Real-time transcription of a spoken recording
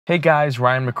Hey guys,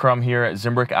 Ryan McCrum here at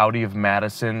ZimbrickAudi of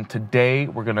Madison. Today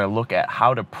we're going to look at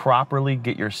how to properly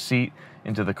get your seat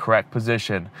into the correct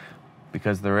position,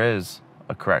 because there is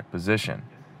a correct position.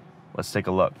 Let's take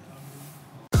a look.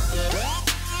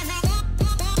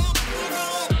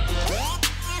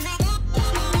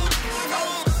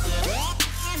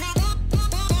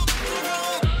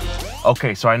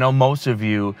 Okay, so I know most of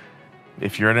you,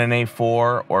 if you're in an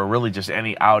A4 or really just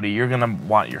any Audi, you're gonna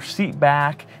want your seat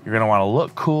back, you're gonna wanna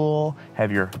look cool,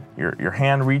 have your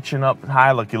hand reaching up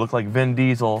high, you look like Vin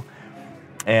Diesel.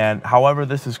 And however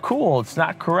this is cool, it's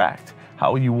not correct.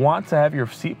 How you want to have your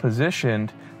seat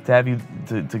positioned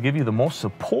to give you the most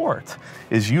support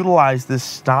is utilize this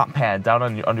stomp pad down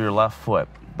under your left foot.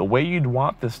 The way you'd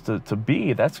want this to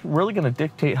be, that's really gonna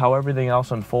dictate how everything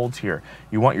else unfolds here.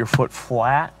 You want your foot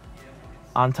flat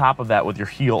on top of that with your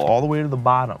heel all the way to the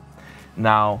bottom.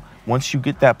 Now, once you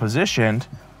get that positioned,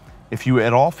 if you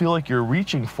at all feel like you're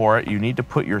reaching for it, you need to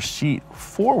put your seat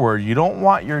forward. You don't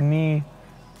want your knee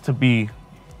to be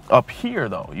up here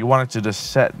though. You want it to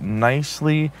just set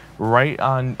nicely right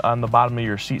on the bottom of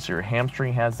your seat so your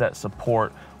hamstring has that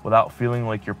support without feeling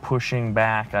like you're pushing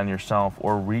back on yourself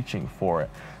or reaching for it.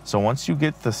 So once you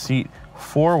get the seat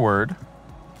forward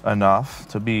enough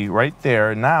to be right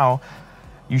there, now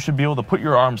you should be able to put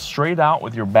your arms straight out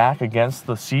with your back against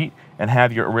the seat and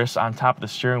have your wrists on top of the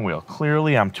steering wheel.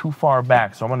 Clearly, I'm too far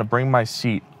back, so I'm gonna bring my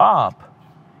seat up.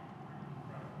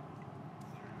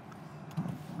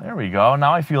 There we go.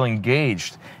 Now I feel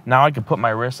engaged. Now I can put my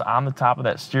wrists on the top of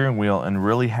that steering wheel and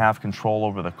really have control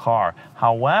over the car.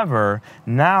 However,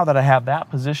 now that I have that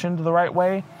positioned the right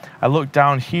way, I look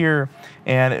down here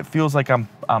and it feels like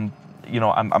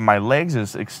my legs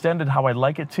is extended how I'd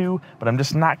like it to, but I'm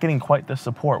just not getting quite the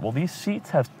support. Well, these seats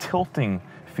have tilting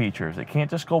features. It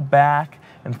can't just go back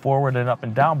and forward and up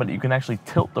and down, but you can actually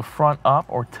tilt the front up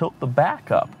or tilt the back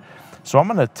up. So I'm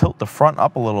gonna tilt the front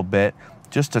up a little bit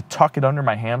just to tuck it under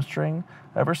my hamstring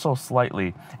ever so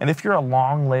slightly. And if you're a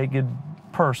long-legged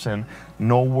person,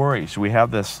 no worries. We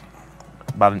have this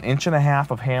about 1.5 inches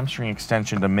of hamstring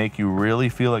extension to make you really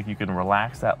feel like you can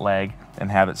relax that leg and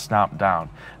have it snap down.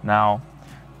 Now,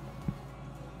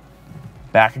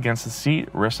 back against the seat,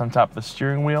 wrists on top of the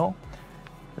steering wheel.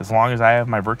 As long as I have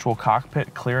my virtual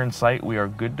cockpit clear in sight, we are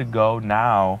good to go.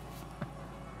 Now,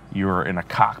 you're in a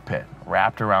cockpit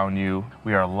wrapped around you.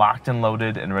 We are locked and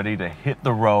loaded and ready to hit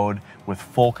the road with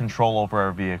full control over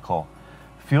our vehicle.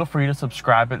 Feel free to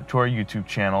subscribe to our YouTube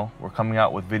channel. We're coming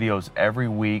out with videos every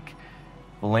week.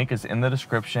 The link is in the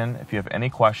description. If you have any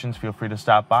questions, feel free to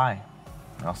stop by.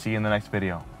 I'll see you in the next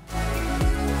video.